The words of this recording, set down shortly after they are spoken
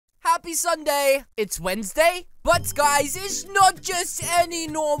happy Sunday. It's Wednesday, but guys, it's not just any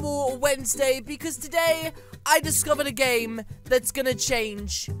normal Wednesday because today I discovered a game that's gonna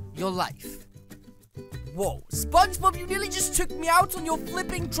change your life. Whoa, SpongeBob, you nearly just took me out on your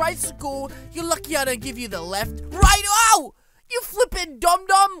flipping tricycle. You're lucky I don't give you the left. Right, ow! You flipping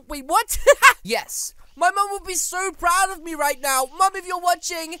dum-dum. Wait, what? Yes. My mom would be so proud of me right now. Mom, if you're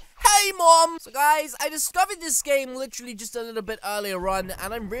watching, hey, Mom. So, guys, I discovered this game literally just a little bit earlier on,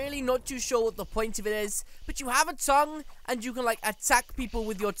 and I'm really not too sure what the point of it is. But you have a tongue, and you can, like, attack people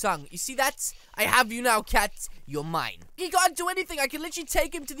with your tongue. You see that? I have you now, cat. You're mine. He can't do anything. I can literally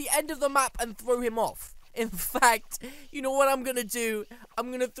take him to the end of the map and throw him off. In fact, you know what I'm gonna do?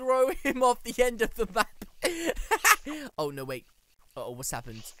 I'm gonna throw him off the end of the map. Oh, no, wait. Uh-oh, what's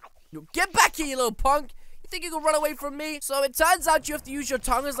happened? No, get back here, you little punk! You think you can run away from me? So it turns out you have to use your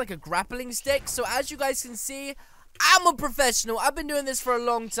tongue as like a grappling stick. So as you guys can see, I'm a professional. I've been doing this for a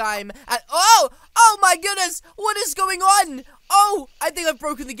long time. And oh my goodness, what is going on? Oh, I think I've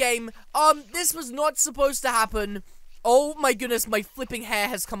broken the game. This was not supposed to happen. Oh my goodness, my flipping hair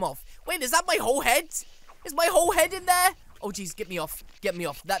has come off. Wait, is that my whole head? Is my whole head in there? Oh, jeez, get me off. Get me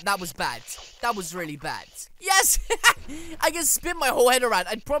off. That was bad. That was really bad. Yes! I can spin my whole head around.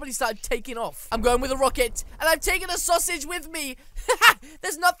 I'd probably start taking off. I'm going with a rocket, and I've taken a sausage with me.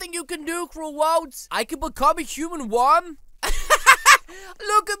 There's nothing you can do, cruel world. I can become a human worm?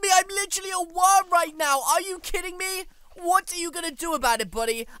 Look at me. I'm literally a worm right now. Are you kidding me? What are you gonna do about it,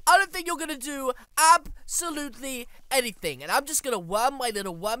 buddy? I don't think you're gonna do absolutely anything. And I'm just gonna worm my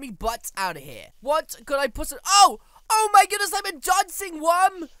little wormy butt out of here. What could I put? Oh my goodness, I'm a dancing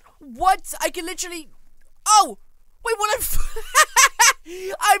worm! What? I can literally... Oh! Wait, what?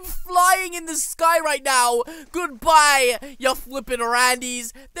 I'm flying in the sky right now! Goodbye, you flippin'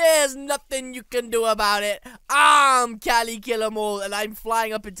 randies! There's nothing you can do about it! I'm Cali Kill 'em all, and I'm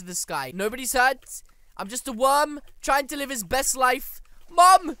flying up into the sky. Nobody's hurt. I'm just a worm, trying to live his best life.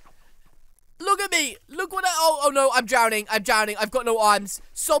 Mom! Look at me! Look what I... Oh no, I'm drowning. I'm drowning. I've got no arms.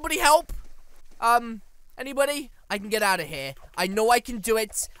 Somebody help! Anybody? I can get out of here. I know I can do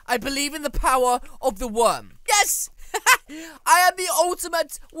it. I believe in the power of the worm. Yes! I am the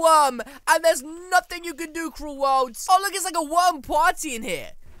ultimate worm, and there's nothing you can do, cruel worlds. Oh, look, it's like a worm party in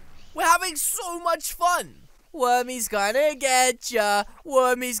here. We're having so much fun. Wormy's gonna get ya.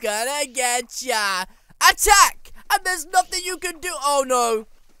 Wormy's gonna get ya. Attack! And there's nothing you can do. Oh, no.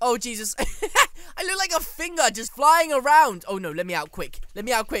 Oh, Jesus. I look like a finger just flying around. Oh, no, let me out quick. Let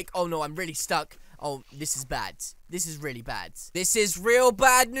me out quick. Oh, no, I'm really stuck. Oh, this is bad. This is really bad. This is real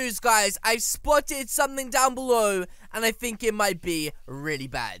bad news, guys. I've spotted something down below, and I think it might be really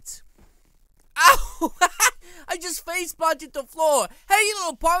bad. Ow! I just face planted the floor. Hey, you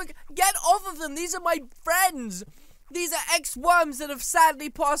little punk, get off of them. These are my friends. These are ex-worms that have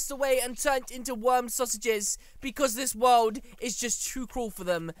sadly passed away and turned into worm sausages because this world is just too cruel for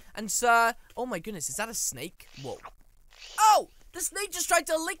them. And, sir, oh my goodness, is that a snake? Whoa. Oh! The snake just tried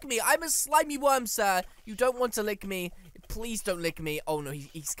to lick me. I'm a slimy worm, sir. You don't want to lick me. Please don't lick me. Oh, no,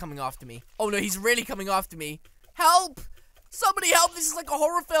 he's coming after me. Oh, no, he's really coming after me. Help! Somebody help! This is like a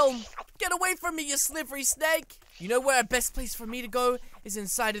horror film. Get away from me, you slippery snake. You know where the best place for me to go is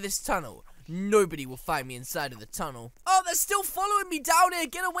inside of this tunnel. Nobody will find me inside of the tunnel. Oh, they're still following me down here.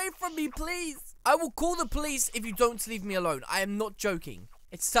 Get away from me, please. I will call the police if you don't leave me alone. I am not joking.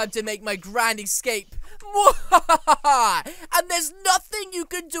 It's time to make my grand escape. And there's nothing you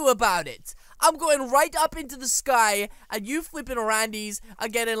can do about it. I'm going right up into the sky, and you flipping randies are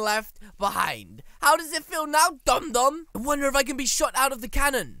getting left behind. How does it feel now, dum-dum? I wonder if I can be shot out of the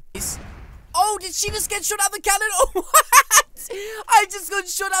cannon. Oh, did she just get shot out of the cannon? Oh, what? I just got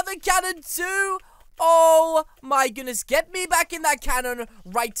shot out of the cannon too? Oh my goodness, get me back in that cannon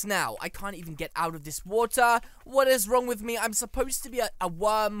right now. I can't even get out of this water. What is wrong with me? I'm supposed to be a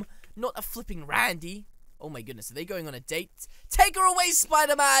worm, not a flipping randy. Oh my goodness, are they going on a date? Take her away,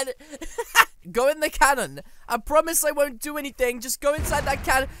 Spider-Man! Go in the cannon. I promise I won't do anything. Just go inside that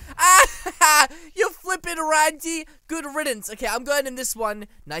cannon. Ah! You flipping randy. Good riddance. Okay, I'm going in this one.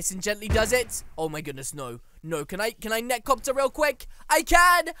 Nice and gently does it. Oh my goodness, no. No, can I netcopter real quick? I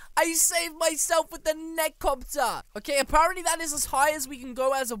can! I saved myself with the netcopter. Okay, apparently that is as high as we can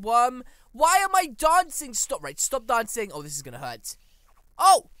go as a worm. Why am I dancing? Stop dancing. Oh, this is gonna hurt.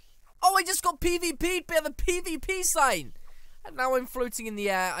 Oh, I just got PvP'd by the PvP sign. And now I'm floating in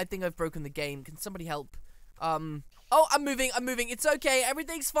the air. I think I've broken the game. Can somebody help? Oh, I'm moving. It's okay.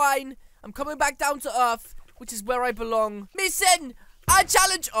 Everything's fine. I'm coming back down to Earth, which is where I belong. Mission! I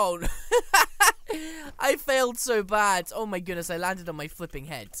challenge. Oh, no. I failed so bad. Oh my goodness, I landed on my flipping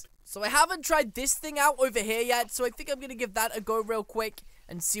head. So I haven't tried this thing out over here yet, so I think I'm gonna give that a go real quick.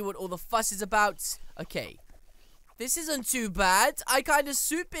 and see what all the fuss is about. Okay. This isn't too bad. I kind of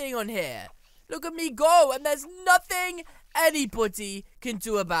suit being on here. Look at me go, and there's nothing anybody can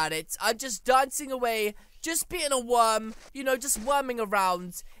do about it. I'm just dancing away, just being a worm, you know, just worming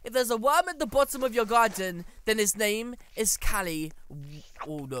around. If there's a worm at the bottom of your garden, then his name is Callie.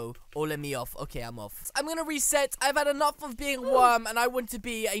 Oh, no. Oh, let me off. Okay, I'm off. I'm gonna reset. I've had enough of being a worm, and I want to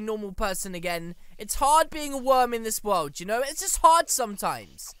be a normal person again. It's hard being a worm in this world, you know? It's just hard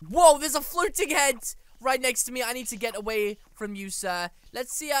sometimes. Whoa, there's a floating head right next to me. I need to get away from you, sir.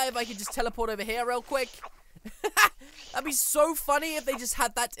 Let's see if I can just teleport over here real quick. That'd be so funny if they just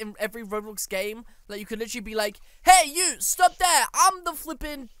had that in every Roblox game. Like, you could literally be like, hey, you, stop there. I'm the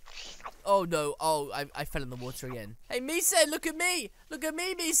flipping... Oh, no. Oh, I fell in the water again. Hey, Meeson, look at me. Look at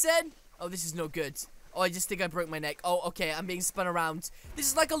me, Meeson. Oh, this is no good. Oh, I just think I broke my neck. Oh, okay, I'm being spun around. This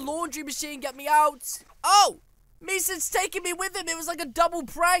is like a laundry machine. Get me out. Oh, Meeson's taking me with him. It was like a double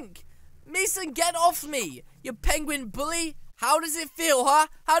prank. Meeson, get off me, you penguin bully. How does it feel, huh?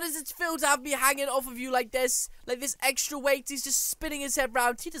 How does it feel to have me hanging off of you like this? Like this extra weight? He's just spinning his head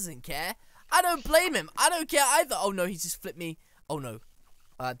round. He doesn't care. I don't blame him. I don't care either. Oh, no, he's just flipped me. Oh, no.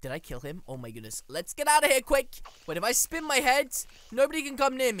 Did I kill him? Oh, my goodness. Let's get out of here quick. Wait, if I spin my head, nobody can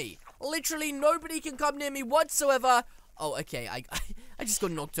come near me. Literally, nobody can come near me whatsoever. Oh, okay. I just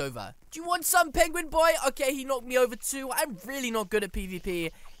got knocked over. Do you want some, penguin boy? Okay, he knocked me over too. I'm really not good at PvP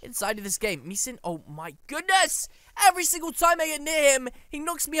inside of this game. Meeson, oh my goodness! Every single time I get near him, he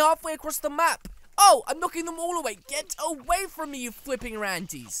knocks me halfway across the map. Oh, I'm knocking them all away. Get away from me, you flipping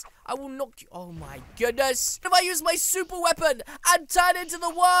ranties. I will knock you. Oh my goodness. If I use my super weapon and turn into the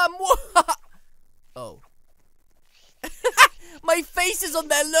worm. Oh. My face is on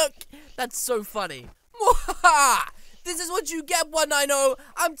there, look. That's so funny. This is what you get, 190.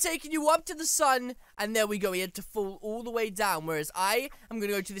 I'm taking you up to the sun. And there we go. He had to fall all the way down. Whereas I am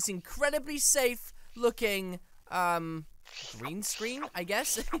going to go to this incredibly safe looking, green screen, I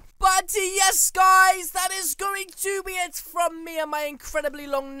guess. But yes, guys, that is going to be it from me and my incredibly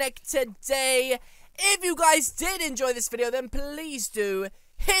long neck today. If you guys did enjoy this video, then please do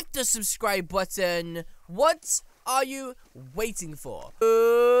hit the subscribe button. What are you waiting for?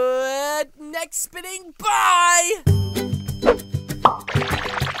 Next spinning, bye!